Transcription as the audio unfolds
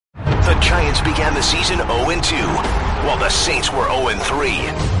The Giants began the season 0-2, while the Saints were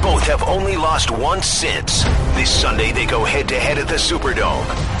 0-3. Both have only lost once since. This Sunday, they go head-to-head at the Superdome.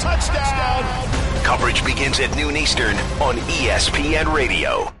 Touchdown! Coverage begins at noon Eastern on ESPN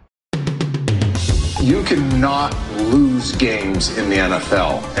Radio. You cannot lose games in the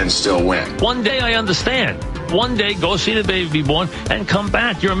NFL and still win. One day I understand. One day go see the baby be born and come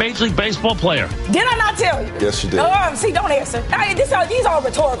back. You're a Major League Baseball player. Did I not tell you? Yes, you did. See, don't answer. These are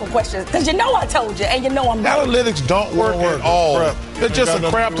rhetorical questions because you know I told you and you know I'm right. Analytics don't work at all. They're just a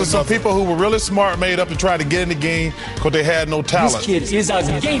crap to some people who were really smart, made up to try to get in the game because they had no talent. This kid is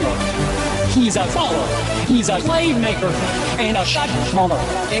a gamer. He's a follower. He's a playmaker and a shot caller.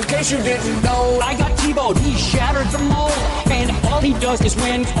 In case you didn't know, I got T-Bowed. He shattered the mold, and all he does is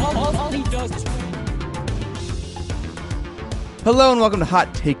win. All he does is win. Hello and welcome to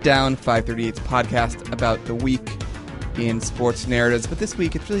Hot Takedown, 538's podcast about the week in sports narratives. But this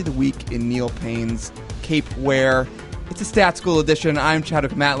week, it's really the week in Neil Payne's Cape Wear. It's a Stat School edition. I'm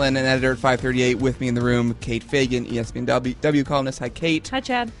Chadwick Matlin, an editor at 538. With me in the room, Kate Fagan, ESPN W columnist. Hi, Kate. Hi,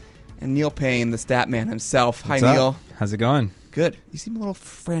 Chad. And Neil Payne, the stat man himself. What's Hi, up? Neil. How's it going? Good. You seem a little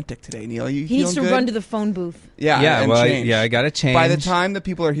frantic today, Neil. You He needs to good? run to the phone booth. Yeah, I got to change. By the time that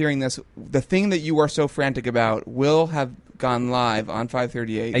people are hearing this, the thing that you are so frantic about will have gone live on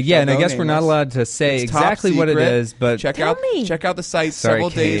 538. And I guess we're not allowed to say It's exactly what it is, but check Tell out me. the site Sorry, several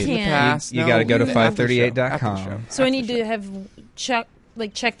Kate. days in the past. You got to go to after the show. 538.com. So I need to have check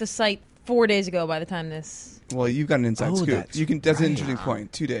the site 4 days ago by the time this. Well, you've got an inside scoop. That's That's an interesting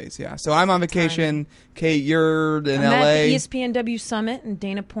point. 2 days, yeah. So I'm on vacation. Kate, you're in I'm LA. at the ESPN W Summit in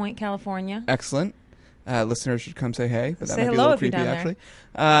Dana Point, California. Excellent. Listeners should come say hey, but that Say might be a hello little if you're creepy, down actually.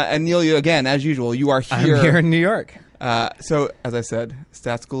 And Neil, you again, as usual, you are here. I'm here in New York. So, as I said,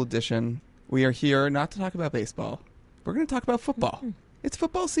 Stat School edition. We are here not to talk about baseball. We're going to talk about football. Mm-hmm. It's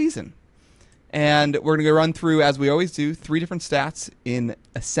football season. And we're going to run through, as we always do, 3 different stats in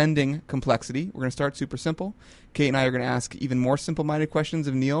ascending complexity. We're going to start super simple. Kate and I are going to ask even more simple-minded questions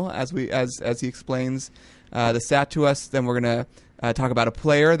of Neil as he explains the stat to us. Then we're going to talk about a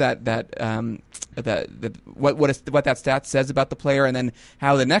player what that stat says about the player, and then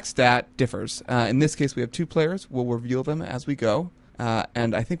how the next stat differs. In this case, we have 2 players. We'll reveal them as we go,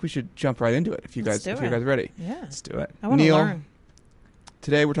 and I think we should jump right into it if you guys are ready. Yeah, Let's do it. I want to Neil, learn.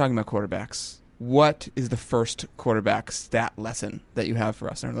 Today we're talking about quarterbacks. What is the first quarterback stat lesson that you have for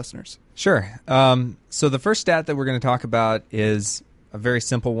us and our listeners? Sure. So the first stat that we're going to talk about is a very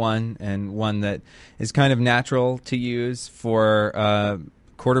simple one, and one that is kind of natural to use for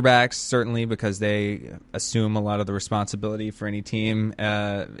quarterbacks, certainly because they assume a lot of the responsibility for any team,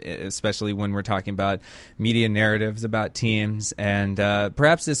 especially when we're talking about media narratives about teams. And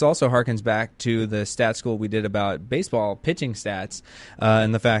perhaps this also harkens back to the stat school we did about baseball pitching stats,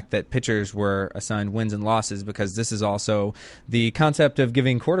 and the fact that pitchers were assigned wins and losses, because this is also the concept of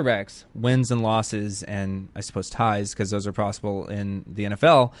giving quarterbacks wins and losses, and I suppose ties, because those are possible in the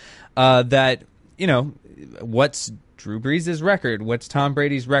NFL, that, what's Drew Brees' record? What's Tom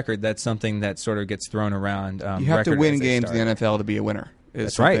Brady's record? That's something that sort of gets thrown around. You have to win games in the NFL to be a winner.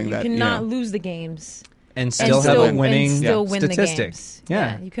 That's right. You cannot lose the games and still have a winning win statistic. The games.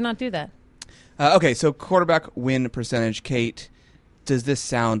 Yeah, you cannot do that. Okay, so quarterback win percentage, Kate. Does this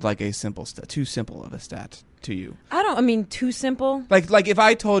sound like a too simple of a stat to you? Too simple. Like if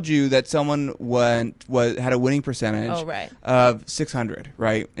I told you that someone had a winning percentage of 600,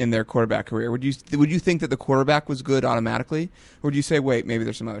 right, in their quarterback career, would you think that the quarterback was good automatically, or would you say, wait, maybe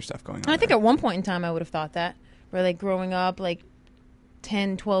there's some other stuff going on? I think at one point in time I would have thought that, where growing up,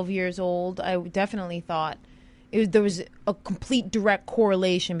 10, 12 years old, I definitely thought there was a complete direct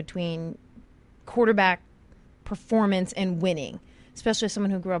correlation between quarterback performance and winning, especially as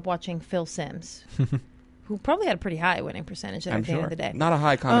someone who grew up watching Phil Simms. Who probably had a pretty high winning percentage at the end of the day. Not a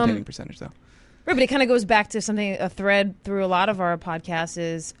high commentating percentage, though. Right, but it kind of goes back to a thread through a lot of our podcasts,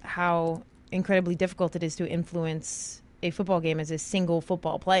 is how incredibly difficult it is to influence a football game as a single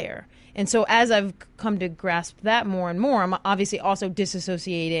football player. And so as I've come to grasp that more and more, I'm obviously also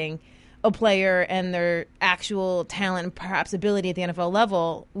disassociating a player and their actual talent and perhaps ability at the NFL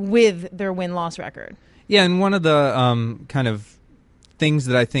level with their win-loss record. Yeah, and one of the kind of things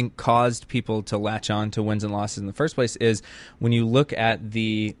that I think caused people to latch on to wins and losses in the first place is when you look at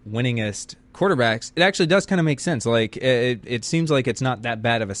the winningest quarterbacks, it actually does kind of make sense. It seems like it's not that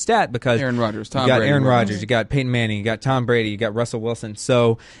bad of a stat, because Aaron Rodgers, you got Aaron Rodgers, you got Peyton Manning, you got Tom Brady, you got Russell Wilson.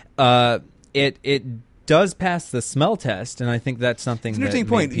 So it does pass the smell test, and I think that's something. It's an interesting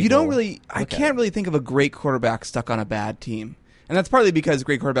point. I can't really think of a great quarterback stuck on a bad team, and that's partly because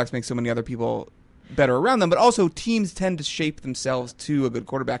great quarterbacks make so many other people better around them, but also teams tend to shape themselves to a good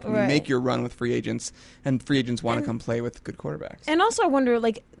quarterback, and you Right. make your run with free agents, and free agents want to come play with good quarterbacks. And also, I wonder,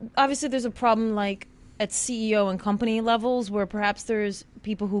 like, obviously, there's a problem, like, at CEO and company levels where perhaps there's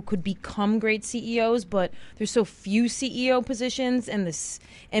people who could become great CEOs, but there's so few CEO positions,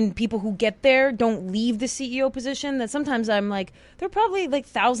 and people who get there don't leave the CEO position that sometimes I'm like, there are probably like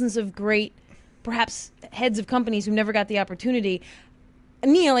thousands of great, perhaps heads of companies who never got the opportunity.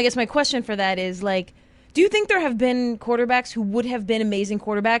 Neil, I guess my question for that is, like, do you think there have been quarterbacks who would have been amazing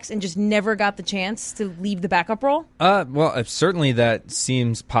quarterbacks and just never got the chance to leave the backup role? Well, certainly that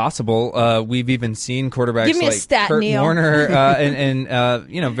seems possible. We've even seen quarterbacks Give me a like stat, Kurt Neil. Warner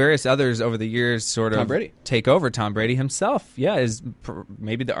and various others over the years sort Tom of Brady. take over. Tom Brady himself, is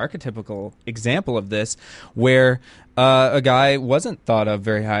maybe the archetypical example of this, where a guy wasn't thought of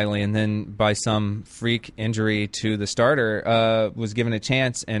very highly, and then by some freak injury to the starter, was given a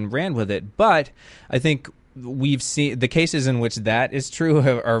chance and ran with it. But I think we've seen the cases in which that is true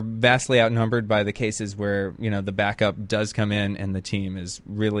are vastly outnumbered by the cases where the backup does come in and the team is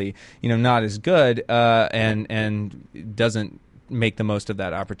really not as good and doesn't make the most of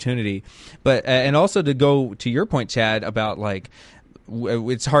that opportunity. But and also to go to your point, Chad, about like,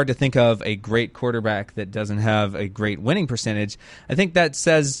 it's hard to think of a great quarterback that doesn't have a great winning percentage. I think that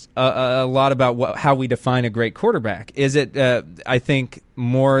says a lot about how we define a great quarterback. Is it, I think,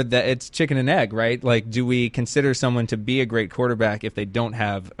 more that it's chicken and egg, right? Like, do we consider someone to be a great quarterback if they don't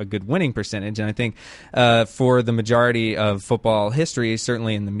have a good winning percentage? And I think for the majority of football history,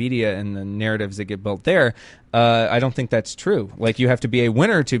 certainly in the media and the narratives that get built there, I don't think that's true. Like, you have to be a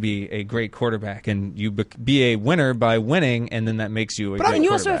winner to be a great quarterback, and you be a winner by winning, and then that makes you a great quarterback. And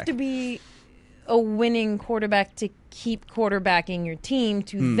you also have to be a winning quarterback to keep quarterbacking your team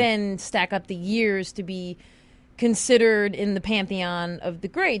to then stack up the years to be considered in the pantheon of the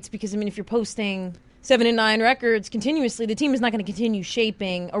greats. Because, I mean, if you're posting 7-9 records continuously, the team is not going to continue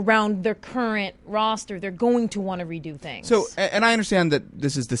shaping around their current roster. They're going to want to redo things. So, and I understand that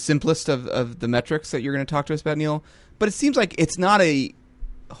this is the simplest of the metrics that you're going to talk to us about, Neil, but it seems like it's not a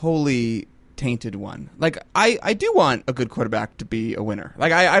wholly tainted one. Like, I do want a good quarterback to be a winner.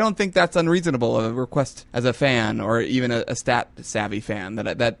 Like, I don't think that's unreasonable of a request as a fan, or even a stat-savvy fan,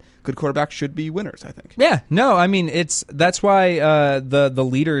 that good quarterbacks should be winners, I think. Yeah, no, I mean, that's why the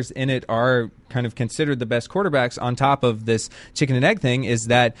leaders in it are kind of considered the best quarterbacks. On top of this chicken and egg thing, is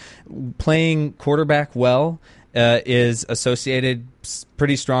that playing quarterback well is associated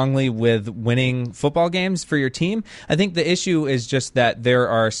pretty strongly with winning football games for your team. I think the issue is just that there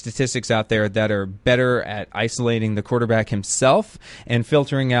are statistics out there that are better at isolating the quarterback himself and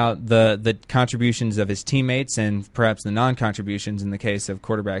filtering out the contributions of his teammates and perhaps the non-contributions in the case of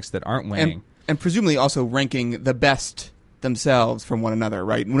quarterbacks that aren't winning. And presumably also ranking the best themselves from one another,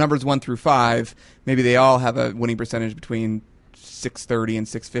 right? Numbers 1 through 5, maybe they all have a winning percentage between 630 and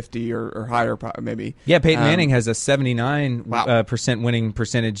 650 or higher, maybe. Yeah, Peyton Manning has a 79% winning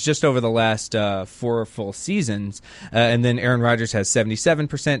percentage just over the last 4 full seasons, and then Aaron Rodgers has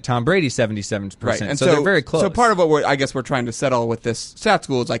 77%, Tom Brady 77%. Right, and so they're very close. So part of what we're trying to settle with this stat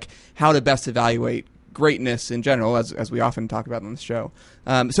school is like how to best evaluate greatness in general, as we often talk about on the show.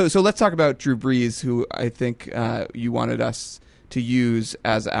 So let's talk about Drew Brees, who I think you wanted us to use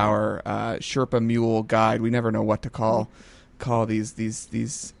as our Sherpa Mule guide. We never know what to call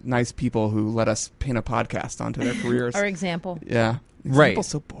these nice people who let us pin a podcast onto their careers. Our example. Yeah. Right. Example's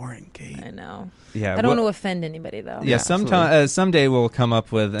so boring, Kate. I know. Yeah, I don't want to offend anybody, though. Yeah, someday we'll come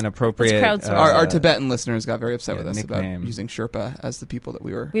up with an appropriate... our Tibetan listeners got very upset with us nickname. about using Sherpa as the people that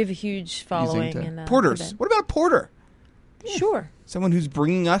we were... We have a huge following in Porters. Tibet. What about a porter? Yeah. Sure. Someone who's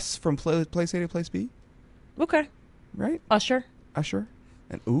bringing us from place A to place B? Okay. Right? Usher.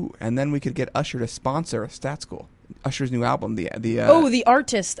 And then we could get Usher to sponsor a stat school. Usher's new album, the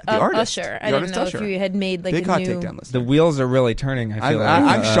artist Usher. I didn't know Usher. if you had made like Big a hot new... takedown list. The wheels are really turning, I feel like.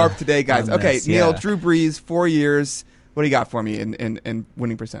 I'm sharp today, guys. Okay, this, Neil, yeah. Drew Brees, 4 years. What do you got for me in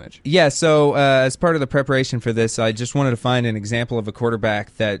winning percentage? Yeah, so as part of the preparation for this, I just wanted to find an example of a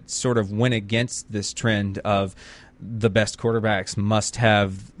quarterback that sort of went against this trend of the best quarterbacks must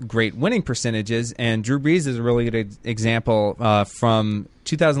have great winning percentages, and Drew Brees is a really good example from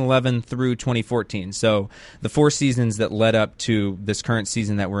 2011 through 2014. So the 4 seasons that led up to this current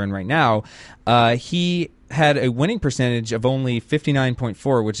season that we're in right now, he had a winning percentage of only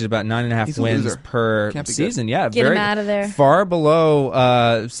 59.4, which is about 9.5 wins per season. Good. Yeah, Get him out of there. Far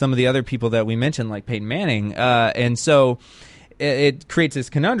below some of the other people that we mentioned, like Peyton Manning. And so it creates this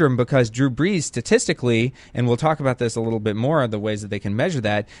conundrum because Drew Brees statistically, and we'll talk about this a little bit more, the ways that they can measure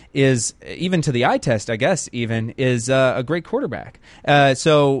that, is, even to the eye test, I guess, even, is a great quarterback.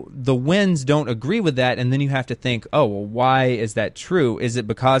 So the wins don't agree with that, and then you have to think, oh, well, why is that true? Is it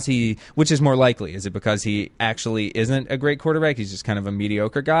because which is more likely? Is it because he actually isn't a great quarterback, he's just kind of a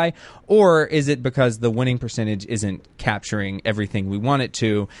mediocre guy? Or is it because the winning percentage isn't capturing everything we want it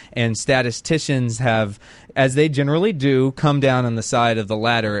to, and statisticians have, as they generally do, come down on the side of the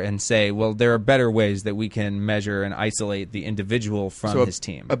ladder and say, well, there are better ways that we can measure and isolate the individual from his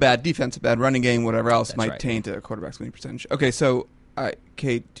team. A bad defense, a bad running game, whatever else That's might right. taint a quarterback's winning percentage. Okay, so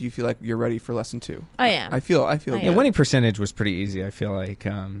Kate, do you feel like you're ready for lesson 2? I am. I feel The winning percentage was pretty easy, I feel like, to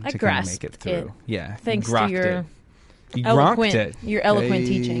kind of make it through. It. Yeah, thanks to your your eloquent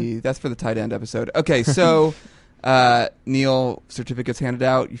teaching. That's for the tight end episode. Okay, so Neil, certificates handed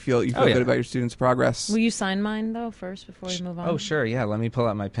out. You feel good about your students' progress. Will you sign mine though first before we move on? Oh sure, yeah. Let me pull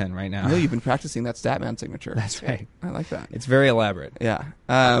out my pen right now. Neil, you've been practicing that Statman signature. That's right. I like that. It's very elaborate. Yeah.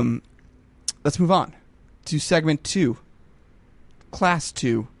 Let's move on to segment 2, class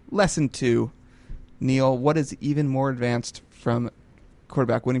 2, lesson 2. Neil, what is even more advanced from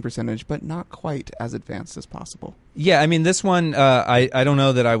quarterback winning percentage, but not quite as advanced as possible? Yeah, I mean, this one, I don't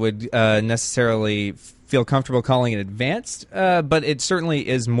know that I would necessarily feel comfortable calling it advanced, but it certainly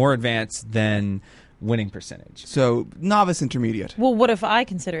is more advanced than winning percentage. So novice intermediate. Well, what if I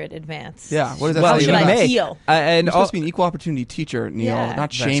consider it advanced? Yeah, what does that How say should about I us? feel? And you're supposed to be an equal opportunity teacher, Neil, Yeah.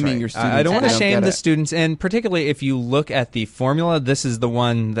 not shaming your students. I don't want to shame get the it. students, and particularly if you look at the formula, this is the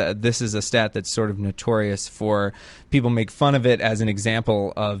one this is a stat that's sort of notorious for people make fun of it as an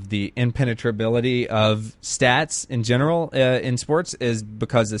example of the impenetrability of stats in general in sports, is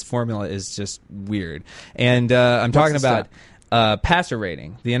because this formula is just weird. And I'm talking about passer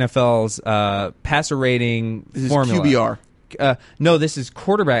rating, the NFL's passer rating formula. This is QBR. No, this is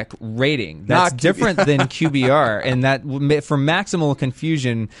quarterback rating. That's different than QBR, and that for maximal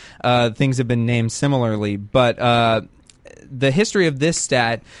confusion, things have been named similarly. But the history of this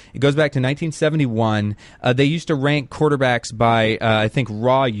stat, it goes back to 1971. They used to rank quarterbacks by, I think,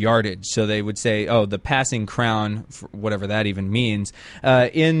 raw yardage. So they would say, oh, the passing crown, whatever that even means,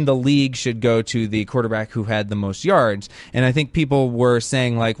 in the league should go to the quarterback who had the most yards. And I think people were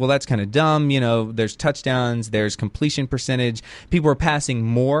saying, like, well, that's kind of dumb. You know, there's touchdowns, there's completion percentage. People were passing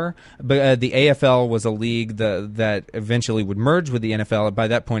more. But the AFL was a league that eventually would merge with the NFL. By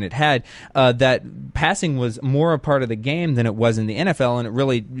that point, it had that passing was more a part of the game than it was in the NFL, and it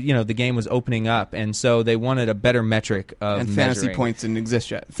really, the game was opening up, and so they wanted a better metric of and measuring. fantasy points didn't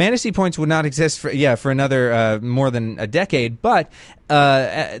exist yet. Fantasy points would not exist for another more than a decade, but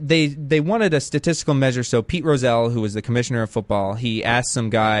they wanted a statistical measure. So Pete Rozelle, who was the commissioner of football, he asked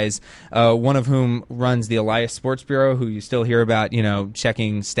some guys, one of whom runs the Elias Sports Bureau, who you still hear about,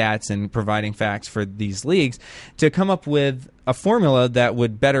 checking stats and providing facts for these leagues, to come up with a formula that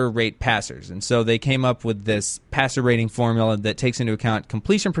would better rate passers. And so they came up with this passer rating formula that takes into account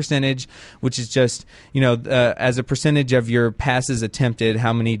completion percentage, which is just, as a percentage of your passes attempted,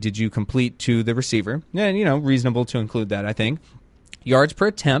 how many did you complete to the receiver? And, reasonable to include that, I think. Yards per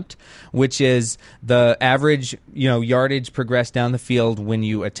attempt, which is the average, yardage progressed down the field when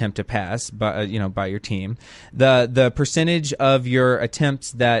you attempt to pass by your team. The percentage of your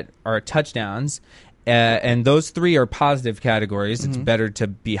attempts that are touchdowns, and those three are positive categories. Mm-hmm. It's better to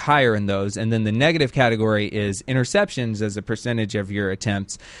be higher in those. And then the negative category is interceptions as a percentage of your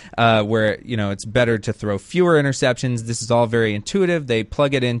attempts, where, it's better to throw fewer interceptions. This is all very intuitive. They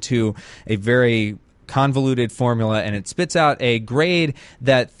plug it into a very convoluted formula, and it spits out a grade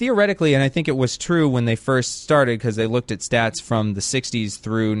that theoretically, and I think it was true when they first started because they looked at stats from the 60s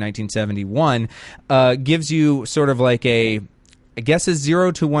through 1971, gives you sort of like a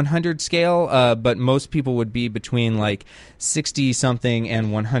 0 to 100 scale, but most people would be between like 60-something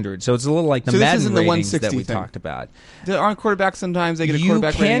and 100. So it's a little like the Madden ratings that we talked about. Aren't quarterbacks sometimes they get a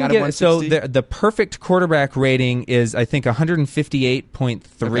quarterback rating out of 160? So the perfect quarterback rating is, I think,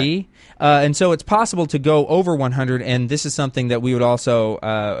 158.3. Okay. And so it's possible to go over 100, and this is something that we would also,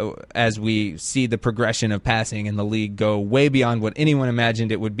 as we see the progression of passing in the league go way beyond what anyone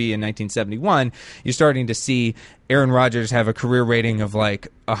imagined it would be in 1971, you're starting to see Aaron Rodgers have a career rating of like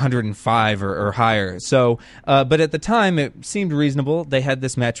 105 or higher. So, but at the time, it seemed reasonable. They had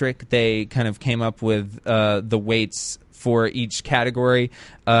this metric. They kind of came up with the weights for each category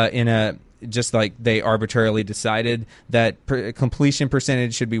just like they arbitrarily decided that completion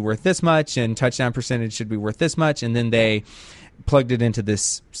percentage should be worth this much and touchdown percentage should be worth this much, and then they plugged it into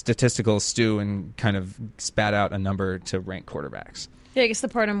this statistical stew and kind of spat out a number to rank quarterbacks. Yeah, I guess the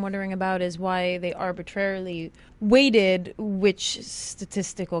part I'm wondering about is why they arbitrarily weighted which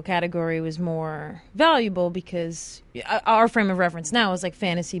statistical category was more valuable, because our frame of reference now is like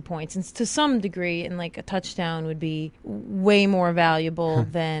fantasy points, and to some degree, and like a touchdown would be way more valuable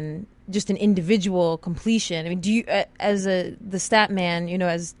than just an individual completion. I mean, do you, as the stat man,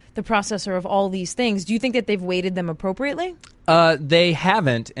 as the processor of all these things, do you think that they've weighted them appropriately? They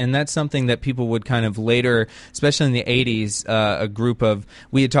haven't, and that's something that people would kind of later, especially in the 80s, a group of,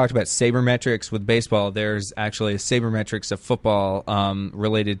 we had talked about sabermetrics with baseball. There's actually a sabermetrics of football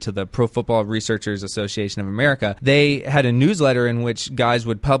related to the Pro Football Researchers Association of America. They had a newsletter in which guys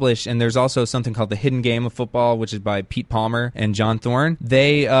would publish, and there's also something called The Hidden Game of Football, which is by Pete Palmer and John Thorne.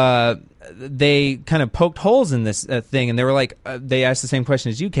 They kind of poked holes in this thing, and they were like, they asked the same question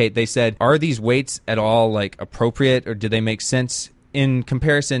as you, Kate. They said, are these weights at all like appropriate, or do they make sense in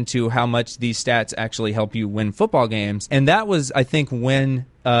comparison to how much these stats actually help you win football games? And that was, I think, when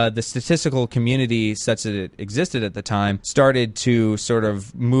the statistical community, such as it existed at the time, started to sort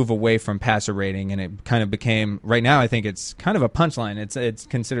of move away from passer rating, and it kind of became, right now I think it's kind of a punchline. It's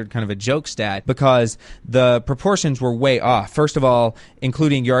considered kind of a joke stat because the proportions were way off. First of all,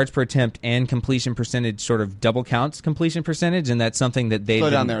 including yards per attempt and completion percentage sort of double counts completion percentage, and that's something that they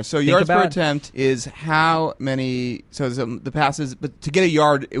slow down there. So yards per attempt is how many, so the passes, but to get a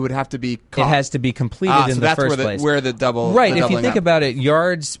yard, it would have to be caught. It has to be completed in the first place. Where the double, right? If you think about it,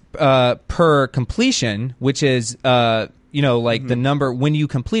 yards per completion, which is the number when you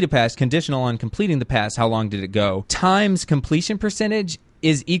complete a pass, conditional on completing the pass, how long did it go, times completion percentage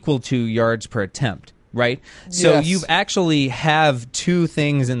is equal to yards per attempt. Right? So you actually have two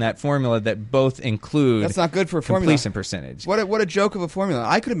things in that formula that both include that's not good for a completion percentage. What a joke of a formula.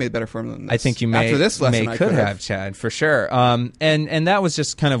 I could have made a better formula than this. I think you may, after this lesson, could have, Chad, for sure. And that was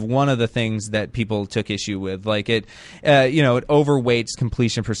just kind of one of the things that people took issue with. Like it overweights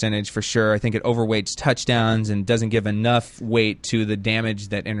completion percentage for sure. I think it overweights touchdowns and doesn't give enough weight to the damage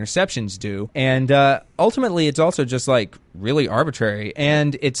that interceptions do. And ultimately, it's also just like really arbitrary,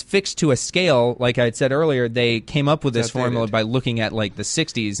 and it's fixed to a scale. Like I said earlier, they came up with this formula by looking at like the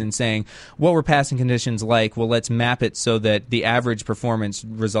 60s and saying, what were passing conditions like? Well, let's map it so that the average performance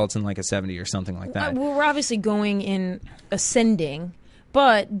results in like a 70 or something like that. Well, we're obviously going in ascending,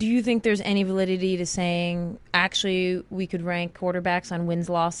 but do you think there's any validity to saying actually we could rank quarterbacks on wins,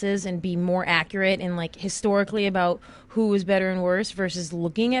 losses, and be more accurate and like historically about who was better and worse versus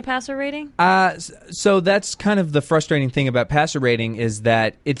looking at passer rating? So that's kind of the frustrating thing about passer rating, is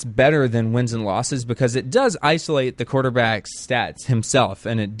that it's better than wins and losses because it does isolate the quarterback's stats himself,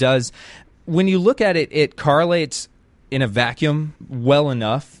 and it does, when you look at it, it correlates in a vacuum well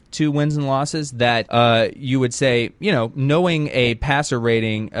enough to wins and losses that you would say, knowing a passer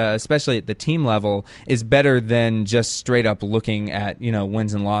rating, especially at the team level, is better than just straight up looking at,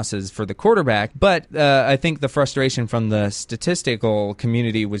 wins and losses for the quarterback. But I think the frustration from the statistical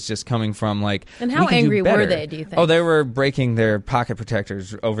community was just coming from like, and how angry were they, do you think? Oh, they were breaking their pocket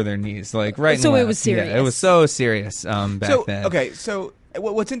protectors over their knees, like right. So it was serious. Yeah, it was so serious back then. Okay, so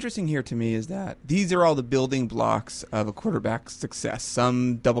what's interesting here to me is that these are all the building blocks of a quarterback's success.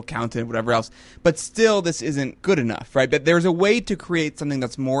 Some double counted, whatever else. But still, this isn't good enough, right? But there's a way to create something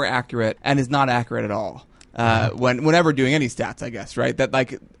that's more accurate and is not accurate at all. Whenever doing any stats, I guess, right? That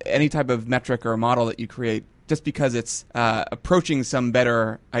like any type of metric or a model that you create, just because it's approaching some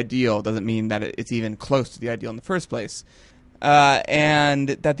better ideal doesn't mean that it's even close to the ideal in the first place. And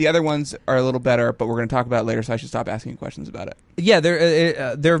that the other ones are a little better, but we're going to talk about it later, so I should stop asking questions about it. Yeah,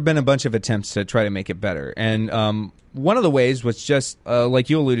 there have been a bunch of attempts to try to make it better, and one of the ways was just, like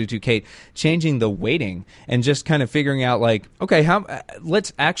you alluded to, Kate, changing the weighting and just kind of figuring out, like, okay,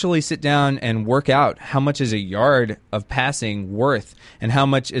 let's actually sit down and work out how much is a yard of passing worth and how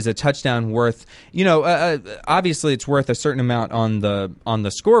much is a touchdown worth. Obviously it's worth a certain amount on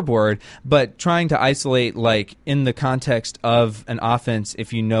the scoreboard, but trying to isolate, like, in the context of an offense,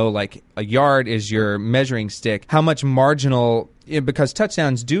 if like a yard is your measuring stick, how much marginal, because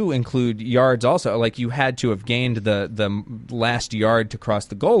touchdowns do include yards also, like you had to have gained the last yard to cross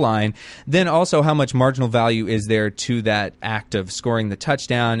the goal line, then also how much marginal value is there to that act of scoring the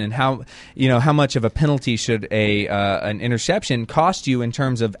touchdown, and how much of a penalty should an interception cost you in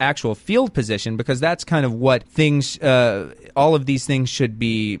terms of actual field position, because that's kind of what things all of these things should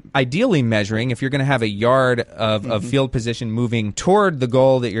be ideally measuring. If you're going to have a yard of field position moving toward the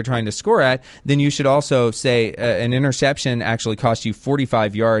goal that you're trying to score at, then you should also say an interception actually costs you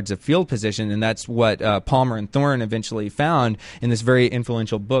 45 yards of field position, and that's what Palmer and Thorne eventually found in this very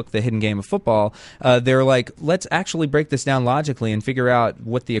influential book, The Hidden Game of Football. They're like, let's actually break this down logically and figure out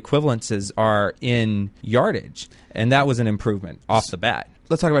what the equivalences are in yardage. And that was an improvement off the bat.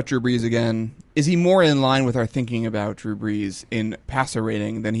 Let's talk about Drew Brees again. Is he more in line with our thinking about Drew Brees in passer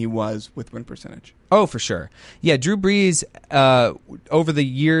rating than he was with win percentage? Oh, for sure. Yeah, Drew Brees, over the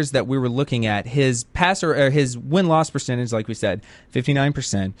years that we were looking at, his his win-loss percentage, like we said,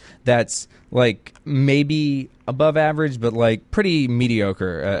 59%. That's like maybe above average, but like pretty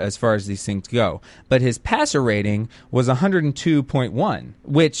mediocre as far as these things go. But his passer rating was 102.1,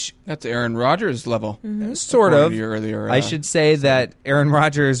 which... That's Aaron Rodgers level. Sort of. Earlier, I should say that Aaron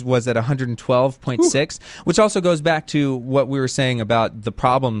Rodgers was at 112.6, which also goes back to what we were saying about the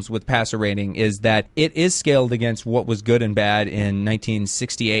problems with passer rating, is that it is scaled against what was good and bad in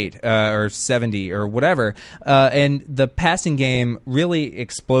 1968 or 70 or whatever. And the passing game really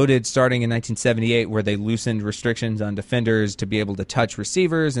exploded starting in 1978, where they loosened restrictions on defenders to be able to touch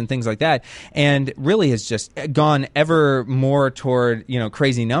receivers and things like that, and really has just gone ever more toward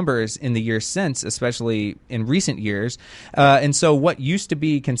crazy numbers in the years since, especially in recent years. And so what used to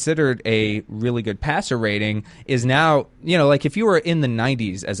be considered a really good passer rating is now, like if you were in the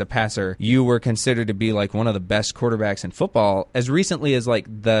 90s as a passer, you were considered to be like one of the best quarterbacks in football as recently as like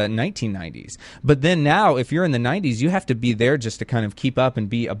the 1990s. But then now, if you're in the 90s, you have to be there just to kind of keep up and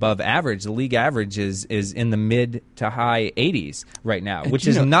be above average. The league average is in the mid to high 80s right now, which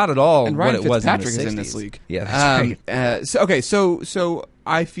is not at all what it was in the 60s. Is in this league. Yeah, that's right. So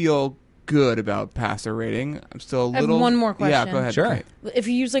I feel good about passer rating. I'm still a little... I have one more question. Yeah, go ahead. Sure. If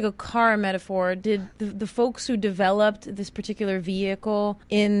you use like a car metaphor, did the folks who developed this particular vehicle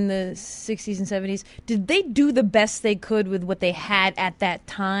in the 60s and 70s, did they do the best they could with what they had at that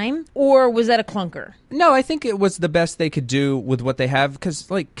time? Or was that a clunker? No, I think it was the best they could do with what they have, because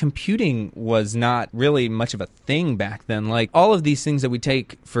like computing was not really much of a thing back then. Like all of these things that we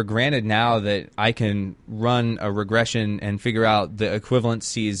take for granted now, that I can run a regression and figure out the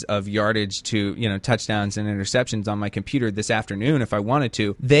equivalencies of yardage to touchdowns and interceptions on my computer this afternoon if I wanted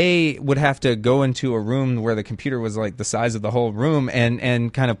to, they would have to go into a room where the computer was like the size of the whole room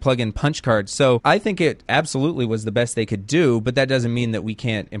and kind of plug in punch cards. So I think it absolutely was the best they could do, but that doesn't mean that we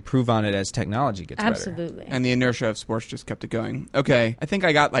can't improve on it as technology gets better. Absolutely. And the inertia of sports just kept it going. Okay, I think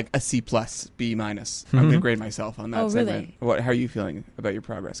I got like a C+, B-. I'm going to grade myself on that segment. Really? How are you feeling about your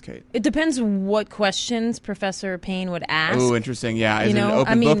progress, Kate? It depends what questions Professor Payne would ask. Oh, interesting. Yeah. Is it an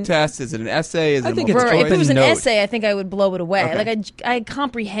open book test? Is it an essay? Is it I think a multiple choice? If it was an note. essay, I think I would blow it away. Okay. Like I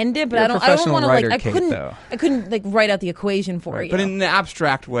comprehend it, but You're I a don't professional want to writer, like Kate, though. I couldn't like write out the equation for you. But in an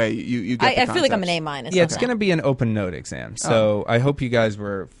abstract way, you get the I feel like I'm an concepts. A-. Yeah, it's going to be an open note exam. So I hope you guys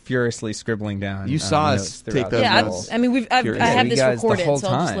were furiously scribbling down. You saw notes us throughout take those Yeah, notes. I mean, I have you this guys the recorded, whole so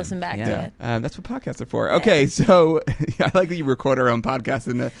I'll just time. listen back Yeah. to it. That's what podcasts are for. Okay, so I like that you record our own podcast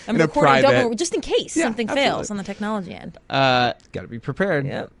in a I'm in a recording private. double just in case Yeah, something absolutely. fails on the technology end. Got to be prepared.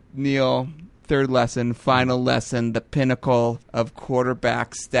 Yep. Neil, third lesson, final lesson, the pinnacle of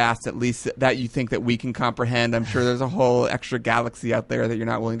quarterback stats, at least that you think that we can comprehend. I'm sure there's a whole extra galaxy out there that you're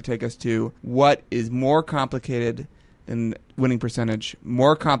not willing to take us to. What is more complicated than winning percentage,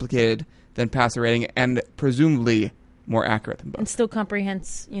 more complicated than passer rating, and presumably more accurate than both? And still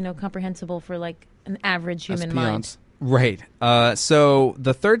comprehensible for like an average Us human mind. peons. Right. So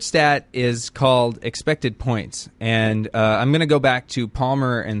the third stat is called expected points. And I'm going to go back to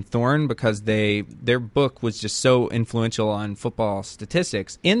Palmer and Thorne because their book was just so influential on football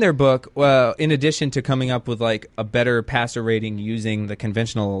statistics. In their book, in addition to coming up with like a better passer rating using the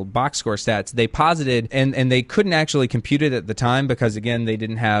conventional box score stats, they posited, and they couldn't actually compute it at the time because, again, they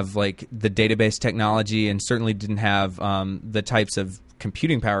didn't have like the database technology and certainly didn't have the types of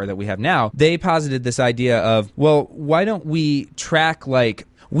computing power that we have now. They posited this idea of, well, why don't we track, like,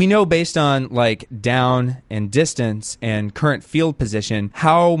 we know based on like down and distance and current field position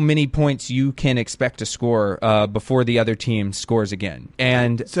how many points you can expect to score before the other team scores again.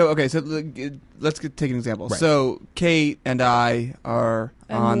 And so let's take an example. Right. So Kate and I are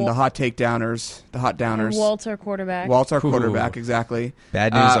on the hot takedowners, the hot downers. Walt's our quarterback. Walt's our quarterback, exactly.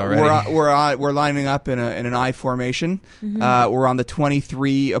 Bad news already. We're lining up in an I formation. We're on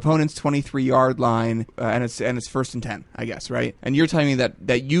the opponent's 23-yard line, and it's first and 10, I guess, right? And you're telling me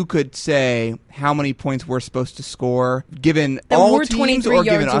that you could say how many points we're supposed to score given That all we're teams 23 or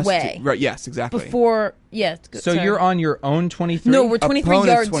given yards us away. right? Yes, exactly. Before, yeah. so you're on your own 23? No, we're 23 Opponent's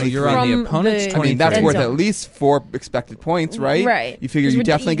yards 23. You're on the from opponent's the I mean, that's end worth zone. at least 4 expected points, right? Right. You figure you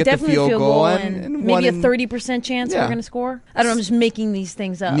definitely get the field goal and maybe a 30% chance Yeah. we're going to score. I don't know. I'm just making these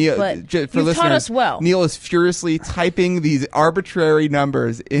things up. Neil, but for you've listeners, taught us well. Neil is furiously typing these arbitrary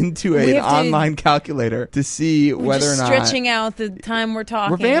numbers into We an have to- online calculator to see We're whether just or not stretching out the time we're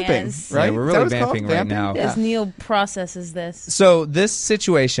talking. we're vamping, as, right? Yeah, we're Is that really what it's called? vamping right now. Yeah. As Neil processes this. So this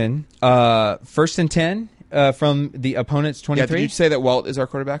situation, 1st and 10 from the opponent's 23. Yeah, did you say that Walt is our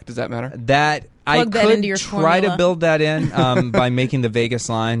quarterback? Does that matter? That I Plug that could into your try formula. to build that in by making the Vegas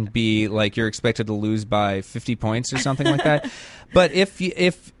line be like you're expected to lose by 50 points or something like that. But if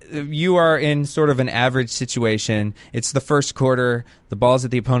you are in sort of an average situation, it's the first quarter, the ball's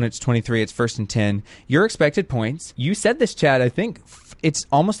at the opponent's 23, it's 1st and 10. Your expected points, you said this, Chad, I think it's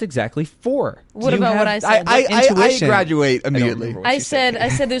almost exactly 4. What Do you about what have- I said? I intuition? graduate I don't immediately. remember what I you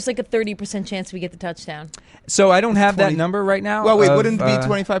said there's like a 30% chance we get the touchdown. So I don't have 20 that number right now. Well, wait, of, wouldn't it be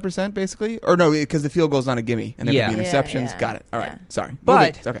 25% basically? Or no, because the field goal's not a gimme and there Yeah. could be interceptions. Yeah, Got it. All right. yeah. Sorry.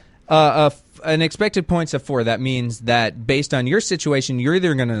 But okay. an expected points of 4, that means that based on your situation, you're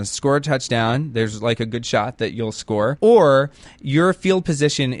either going to score a touchdown, there's like a good shot that you'll score, or your field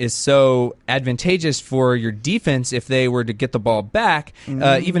position is so advantageous for your defense if they were to get the ball back,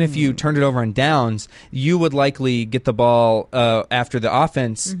 even if you turned it over on downs, you would likely get the ball after the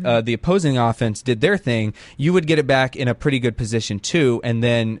offense, the opposing offense did their thing, you would get it back in a pretty good position too, and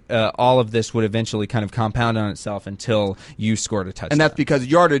then all of this would eventually kind of compound on itself until you scored a touchdown. And that's because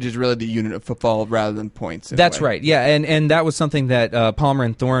yardage is really the unit of football rather than points. in a That's way. right, yeah, and that was something that Palmer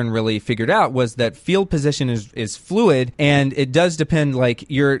and Thorne really figured out, was that field position is fluid, and it does depend. Like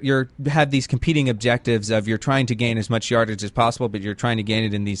you're have these competing objectives of you're trying to gain as much yardage as possible, but you're trying to gain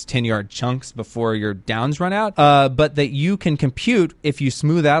it in these 10-yard chunks before your downs run out. But that you can compute if you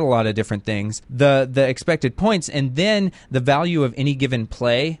smooth out a lot of different things, the expected points, and then the value of any given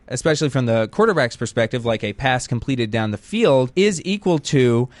play, especially from the quarterback's perspective, like a pass completed down the field, is equal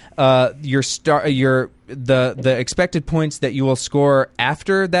to the expected points that you will score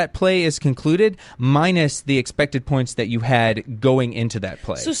after that play is concluded minus the expected points that you had going into that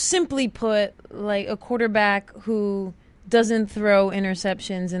play. So simply put, like a quarterback who doesn't throw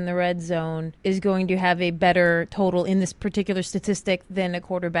interceptions in the red zone is going to have a better total in this particular statistic than a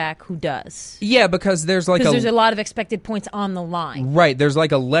quarterback who does. Yeah, because there's there's a lot of expected points on the line. Right, there's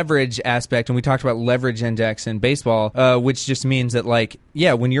like a leverage aspect, and we talked about leverage index in baseball, which just means that, like,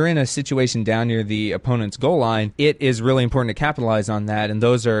 yeah, when you're in a situation down near the opponent's goal line, it is really important to capitalize on that, and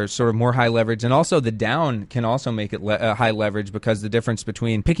those are sort of more high leverage, and also the down can also make it high leverage, because the difference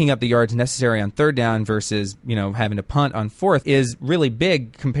between picking up the yards necessary on 3rd down versus, having to punt on 4th is really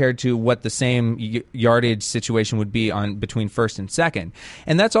big compared to what the same yardage situation would be on between 1st and 2nd.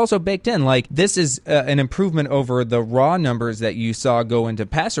 And that's also baked in. Like, this is an improvement over the raw numbers that you saw go into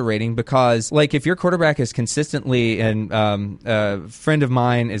passer rating, because, like, if your quarterback is consistently, and a friend of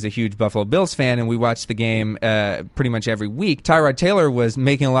mine is a huge Buffalo Bills fan, and we watch the game pretty much every week, Tyrod Taylor was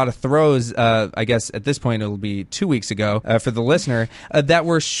making a lot of throws, I guess at this point it'll be 2 weeks ago for the listener, that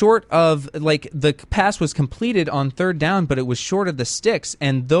were short of, like, the pass was completed on 3rd down, but it was short of the sticks,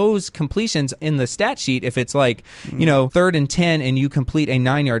 and those completions in the stat sheet, if it's like 3rd and 10 and you complete a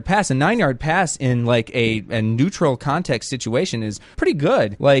 9-yard pass, a 9-yard pass in like a neutral context situation is pretty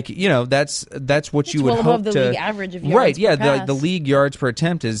good. Like, that's what you would well hope above the to league average of yards right. per Yeah, pass. the league yards per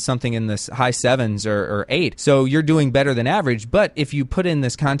attempt is something in the high 7s or 8, so you're doing better than average. But if you put in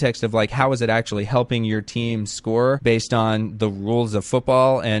this context of, like, how is it actually helping your team score based on the rules of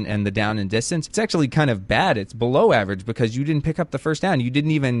football and the down and distance, it's actually kind of bad. It's below average because you didn't pick up the 1st down. You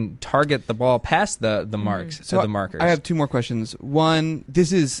didn't even target the ball past the marks. So the markers. I have 2 more questions. One,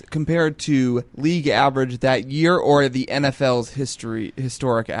 this is compared to league average that year or the NFL's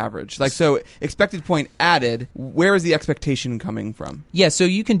historic average. Like, so expected point added, where is the expectation coming from? Yeah, so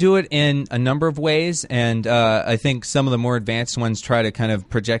you can do it in a number of ways, and I think some of the more advanced ones try to kind of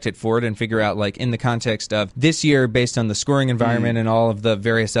project it forward and figure out, like, in the context of this year, based on the scoring environment and all of the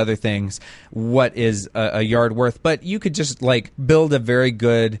various other things, what is a yard worth. But you could just, like, build a very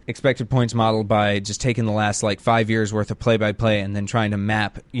good expected points model by just taking the last, like, 5 years worth of play-by-play and then trying to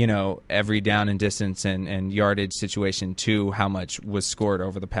map, every down and distance and yardage situation to how much was scored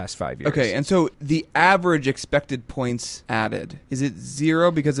over the past 5 years. Okay, and so the average expected points added, is it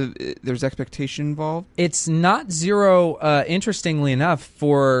 0 because there's expectation involved? It's not 0, interestingly enough,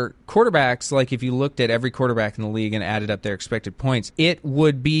 for quarterbacks, like if you looked at every quarterback in the league and added up their expected points, it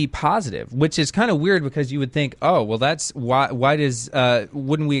would be positive, which is kind of weird because you would think, oh, well, that's why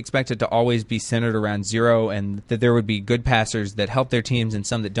wouldn't we expect it to always be centered around 0 and that there would be good passers that help their teams and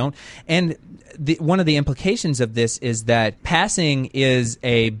some that don't? And one of the implications of this is that passing is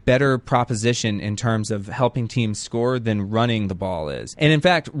a better proposition in terms of helping teams score than running the ball is. And in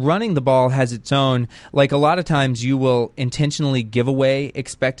fact, running the ball has its own, like a lot of times you will intentionally give away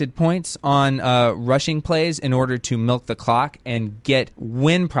expected points on rushing plays in order to milk the clock and get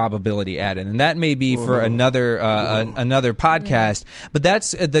win probability added. And that may be for another podcast. But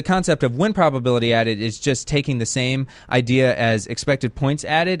that's the concept of win probability added is just taking the same idea as expected points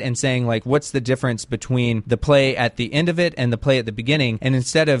added and saying, like, what's the difference between the play at the end of it and the play at the beginning, and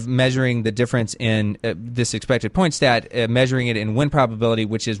instead of measuring the difference in this expected point stat, measuring it in win probability,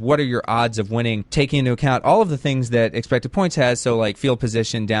 which is what are your odds of winning, taking into account all of the things that expected points has, so like field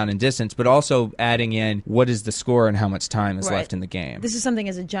position, down and distance, but also adding in what is the score and how much time is left in the game. This is something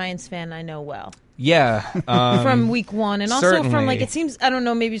as a Giants fan I know well. Yeah. From week one. And also certainly. from, like, it seems, I don't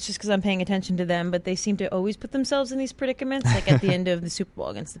know, maybe it's just because I'm paying attention to them, but they seem to always put themselves in these predicaments, like at the end of the Super Bowl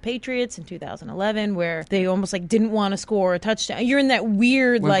against the Patriots in 2011, where they almost, like, didn't want to score a touchdown. You're in that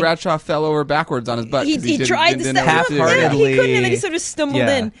weird, when Bradshaw fell over backwards on his butt. He tried to step half-heartedly. He couldn't, and then he sort of stumbled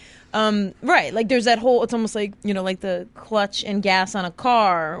in. Right, like there's that whole, it's almost like, like the clutch and gas on a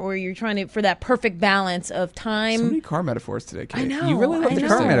car, or you're trying to, for that perfect balance of time. So many car metaphors today, Kate. I know. You really love the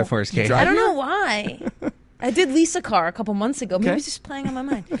car metaphors, Kate. I don't know why. I did lease a car a couple months ago. Maybe it's just playing on my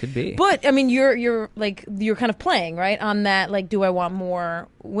mind. Could be. But I mean, you're kind of playing, right, on that. Like, do I want more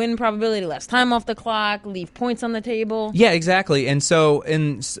win probability, less time off the clock, leave points on the table? Yeah, exactly. And so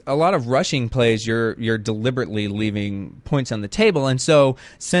in a lot of rushing plays, you're deliberately leaving points on the table. And so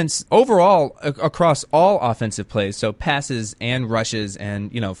since overall across all offensive plays, so passes and rushes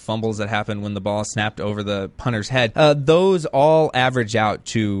and fumbles that happen when the ball snapped over the punter's head, those all average out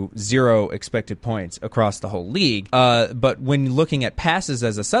to 0 expected points across the whole league. But when looking at passes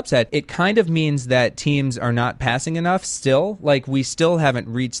as a subset, it kind of means that teams are not passing enough still. Like, we still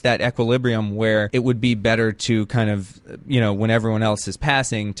haven't reached that equilibrium where it would be better to kind of, when everyone else is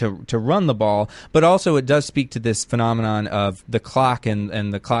passing, to run the ball. But also it does speak to this phenomenon of the clock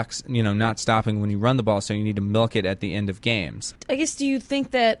and the clock's, not stopping when you run the ball, so you need to milk it at the end of games. I guess, do you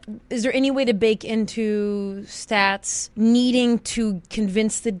think that, is there any way to bake into stats needing to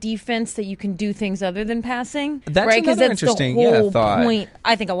convince the defense that you can do things other than passing? That's right? Another that's interesting the whole thought. point.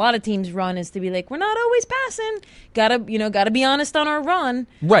 I think a lot of teams run is to be like, we're not always passing. Gotta be honest on our run.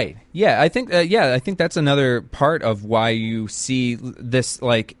 Right. Yeah. I think that's another part of why you see this,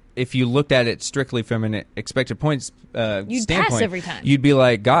 like, if you looked at it strictly from an expected points you'd standpoint, pass every time. You'd be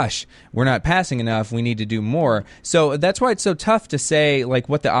like, gosh, we're not passing enough. We need to do more. So that's why it's so tough to say, like,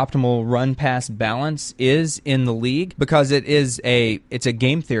 what the optimal run-pass balance is in the league, because it's a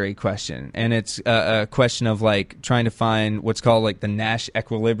game theory question, and it's a question of, like, trying to find what's called, like, the Nash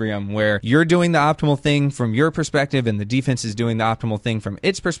equilibrium, where you're doing the optimal thing from your perspective and the defense is doing the optimal thing from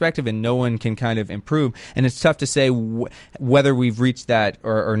its perspective, and no one can kind of improve. And it's tough to say whether we've reached that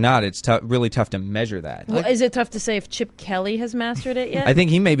or not. It's really tough to measure that. Well, is it tough to say if Chip Kelly has mastered it yet? I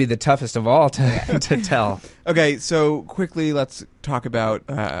think he may be the toughest of all to tell. Okay, so quickly let's talk about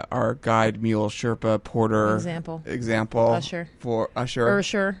our guide, mule, Sherpa, porter example. Usher.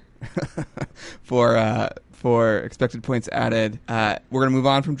 For expected points added. We're going to move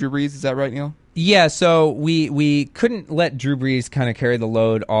on from Drew Brees. Is that right, Neil? Yeah, so we couldn't let Drew Brees kind of carry the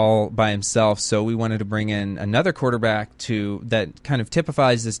load all by himself, so we wanted to bring in another quarterback that kind of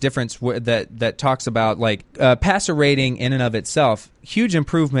typifies this difference that talks about, like, passer rating in and of itself, huge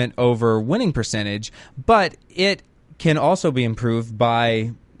improvement over winning percentage, but it can also be improved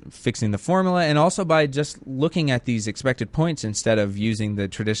by fixing the formula and also by just looking at these expected points instead of using the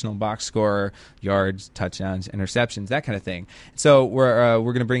traditional box score, yards, touchdowns, interceptions, that kind of thing. So we're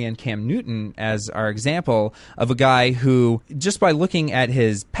going to bring in Cam Newton as our example of a guy who, just by looking at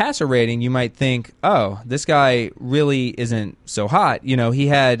his passer rating, you might think, oh, this guy really isn't so hot. He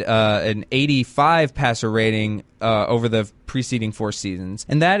had an 85 passer rating over the preceding 4 seasons,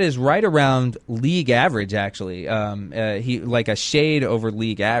 and that is right around league average, actually. He like a shade over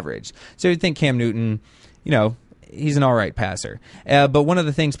league average. So you'd think Cam Newton, he's an all right passer. But one of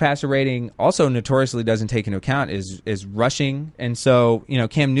the things passer rating also notoriously doesn't take into account is rushing. And so,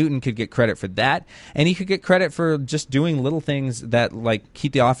 Cam Newton could get credit for that. And he could get credit for just doing little things that, like,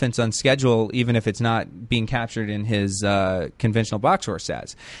 keep the offense on schedule, even if it's not being captured in his conventional box score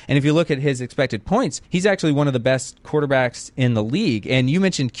stats. And if you look at his expected points, he's actually one of the best quarterbacks in the league. And you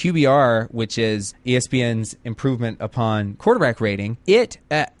mentioned QBR, which is ESPN's improvement upon quarterback rating. It,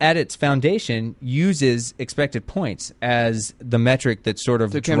 at its foundation, uses expected points as the metric that sort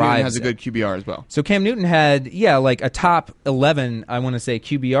of so Cam drives Newton has a good QBR as well. So Cam Newton had, like a top 11, I want to say,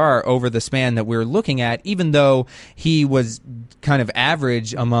 QBR over the span that we're looking at, even though he was kind of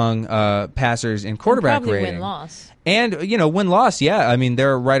average among passers in quarterback probably rating. Win-loss. And, win-loss, yeah. I mean,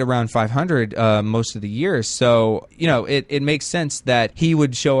 they're right around 500 most of the year. So, it makes sense that he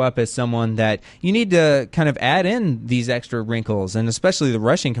would show up as someone that you need to kind of add in these extra wrinkles. And especially the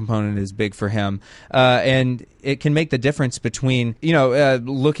rushing component is big for him. And it can make the difference between,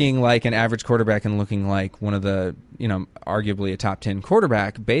 looking like an average quarterback and looking like one of the, arguably a top 10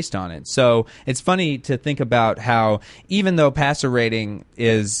 quarterback based on it. So it's funny to think about how even though passer rating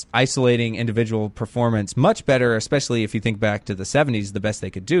is isolating individual performance much better, especially if you think back to the 70s, the best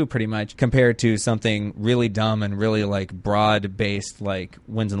they could do pretty much, compared to something really dumb and really like broad-based like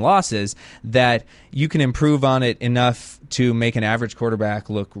wins and losses, that you can improve on it enough to make an average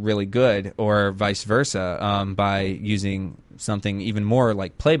quarterback look really good, or vice versa, by using something even more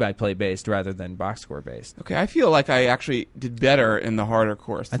like play-by-play based rather than box score based. Okay, I feel like I actually did better in the harder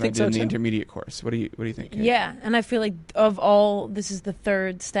course than I think did so in the too. intermediate course. What do you think, Kate? Yeah, and I feel like of all, this is the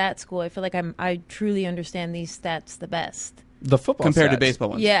third stat school. I feel like I truly understand these stats the best. The football compared to stats. baseball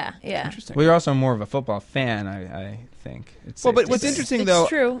ones. Yeah. Interesting. Well, you're also more of a football fan, I think. Well, but what's interesting though, it's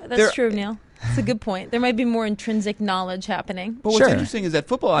true. That's true, Neil. It's a good point. There might be more intrinsic knowledge happening. But what's interesting is that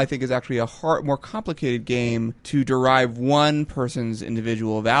football, I think, is actually a more complicated game to derive one person's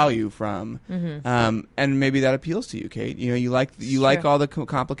individual value from, and maybe that appeals to you, Kate. You like all the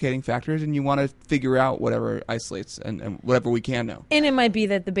complicating factors, and you want to figure out whatever isolates and whatever we can know. And it might be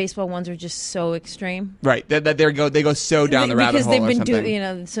that the baseball ones are just so extreme, right? That they go so down the rabbit hole because they've been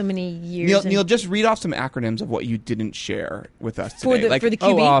doing so many years. Neil, just read off some acronyms of what you didn't share with us for today. For the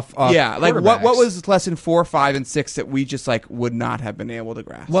QB. Off what was lesson 4, 5, and 6 that we just would not have been able to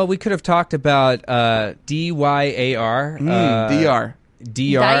grasp? Well, we could have talked about DYAR,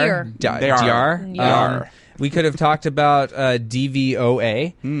 DR. We could have talked about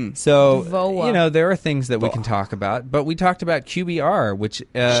DVOA. So VOA. there are things that we can talk about, but we talked about QBR, which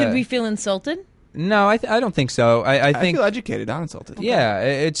should we feel insulted? No, I don't think so. I think feel educated, not insulted. Yeah,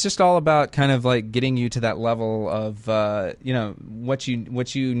 it's just all about kind of like getting you to that level of what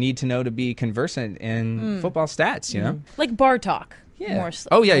you need to know to be conversant in football stats. Like bar talk. Yeah.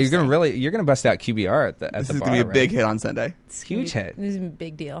 You're gonna bust out QBR at the bar. This is gonna be a big hit on Sunday. It's a huge hit. This is a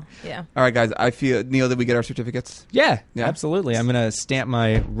big deal. Yeah. All right, guys. I feel, Neil, did we get our certificates? Yeah, absolutely. I'm gonna stamp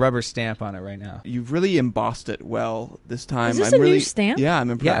my rubber stamp on it right now. You've really embossed it well this time. Is this a new stamp? Yeah,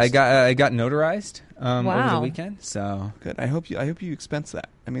 I'm impressed. Yeah, I got notarized over the weekend. So good. I hope you expense that.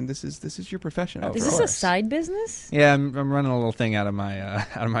 I mean, this is your profession. Is this a side business? Yeah, I'm running a little thing out of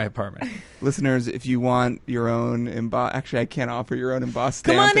my apartment. Listeners, if you want your own actually, I can't offer your own embossed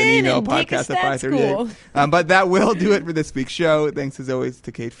stamp. Come on and in email and take a podcast stat at 538. But that will do it for this week's show. Thanks as always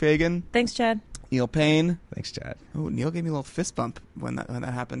to Kate Fagan. Thanks, Chad. Neil Payne. Thanks, Chad. Oh, Neil gave me a little fist bump when that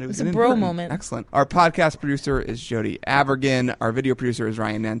happened. It was a bro moment. Excellent. Our podcast producer is Jody Avergan. Our video producer is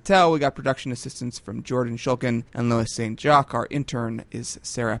Ryan Nantel. We got production assistance from Jordan Shulkin and Lois St. Jacques. Our intern is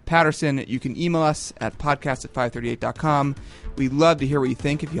Sarah Patterson. You can email us at podcast@538.com. We'd love to hear what you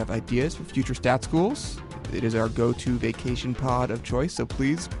think if you have ideas for future stat schools. It is our go-to vacation pod of choice, so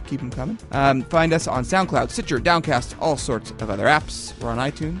please keep them coming. Find us on SoundCloud, Stitcher, Downcast, all sorts of other apps. We're on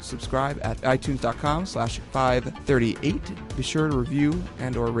iTunes. Subscribe at itunes.com/538. Be sure to review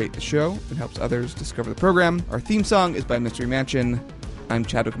and or rate the show. It helps others discover the program. Our theme song is by Mystery Mansion. I'm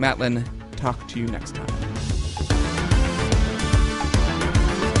Chadwick Matlin. Talk to you next time.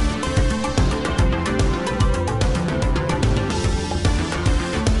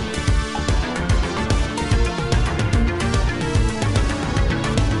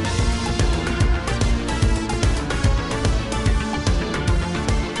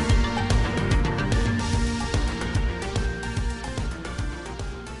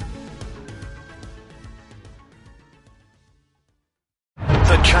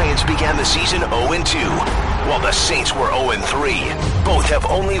 The Giants began the season 0-2, while the Saints were 0-3. Both have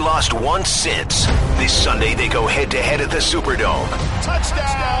only lost once since. This Sunday, they go head-to-head at the Superdome.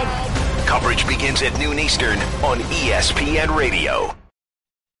 Touchdown! Coverage begins at noon Eastern on ESPN Radio.